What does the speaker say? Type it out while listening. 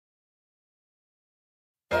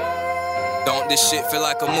this shit feel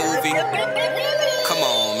like a movie. Come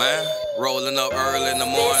on, man. Rolling up early in the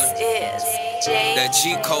morning. That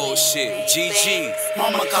G-code shit, GG.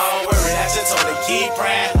 Mama called worried, I just told her keep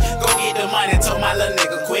praying. Go get the money, told my little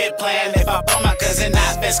nigga quit playing. If I bought my cousin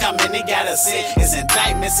not fast coming, he gotta sit. It's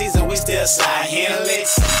indictment season, we still slide here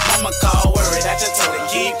licks. Mama called worried, I just told her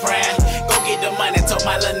keep praying. Go get the money, told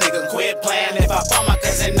my little nigga quit playing. If I bought my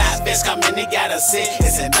cousin not fast coming, he gotta sit.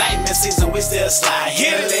 It's indictment season, we still slide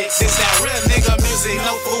here licks. This that real nigga music,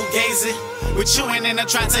 no fool gazing. We chewing in the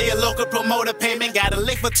try tell your local promoter payment. Got a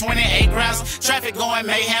lick for 28 grams. Traffic going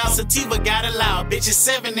mayhem. Sativa got it loud. Bitches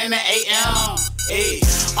 7 in the AM. Hey,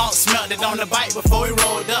 smelled it on the bike before he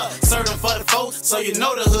rolled up. Served him for the folks, so you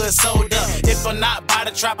know the hood sold up. If I'm not by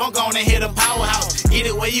the trap, I'm gonna hit a powerhouse. Get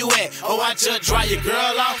it where you at. Oh, I just dry your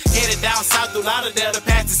girl off. Headed down south through Lauderdale to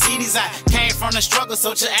pass the CDs out. Came from the struggle,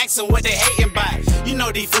 so just asking what they hating by. You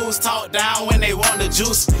know these fools talk down when they want the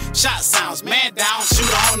juice. Shot sounds, man down,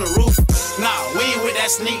 shooter on the roof. Nah, we ain't with that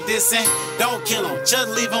sneak dissing. Don't kill him, just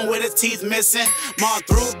leave him with his teeth missing. Mom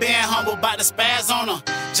through being humble, bout to spaz on him.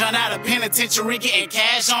 Jumped out of penitentiary, getting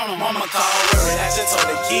cash on him. Mama called worried, I just told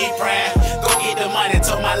her keep praying. Go get the money,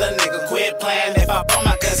 told my little nigga quit playing. If I bought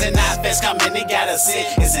my cousin not fast coming, he gotta sit.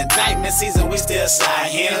 It's indictment season, we still slide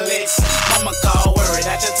here licks. Mama called worried,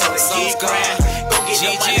 I just told her keep praying. Go get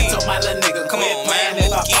the money, told my little nigga quit playing.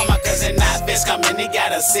 If I bought my cousin not fast coming, he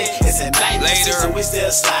gotta sit. It's indictment season, we still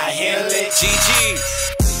slide here licks.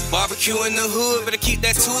 GG. Barbecue in the hood, better keep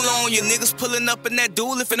that tool on you. Niggas pulling up in that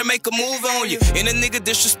duel, finna make a move on you. And a nigga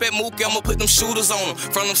disrespect Mook, I'ma put them shooters on him.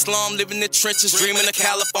 From them slum, living in the trenches, dreaming of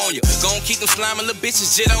California. Gon' keep them slimy little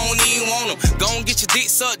bitches, jit, I don't even want them. Gon' get your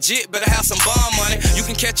dick sucked, jit, better have some bomb money. You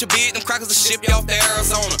can catch a bid, them crackers will ship you off to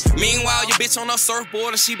Arizona. Meanwhile, your bitch on her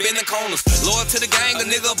surfboard and she bending corners. Loyal to the gang, a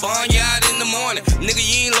nigga bond you out in the morning. Nigga,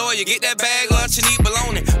 you ain't loyal, get that bag lunch and eat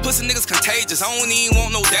bologna. Pussy niggas contagious, I don't even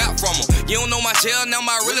want no doubt from them. You don't know my jail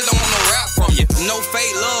number, I really don't want no rap from you. No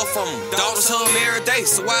fake love from them. Daughters hug me every day,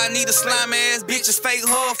 so I need a slime ass bitches fake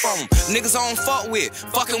hug from them. Niggas I don't fuck with,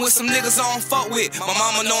 fucking with some niggas I don't fuck with. My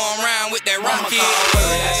mama know I'm round with that rocket.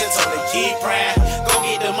 I just told her keep praying. Go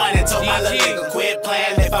get the money, told my little nigga quit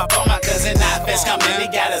playing. If I bought my cousin not fast coming, he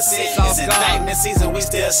gotta sit. It's indictment season, we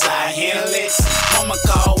still slide here licks. Mama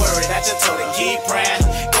called worried, I just told her keep praying.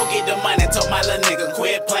 Go get the money, told my little nigga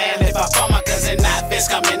quit playing. If I bought my cousin not fast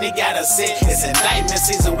coming, he gotta sit. It's indictment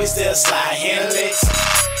season, we still slide here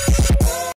licks.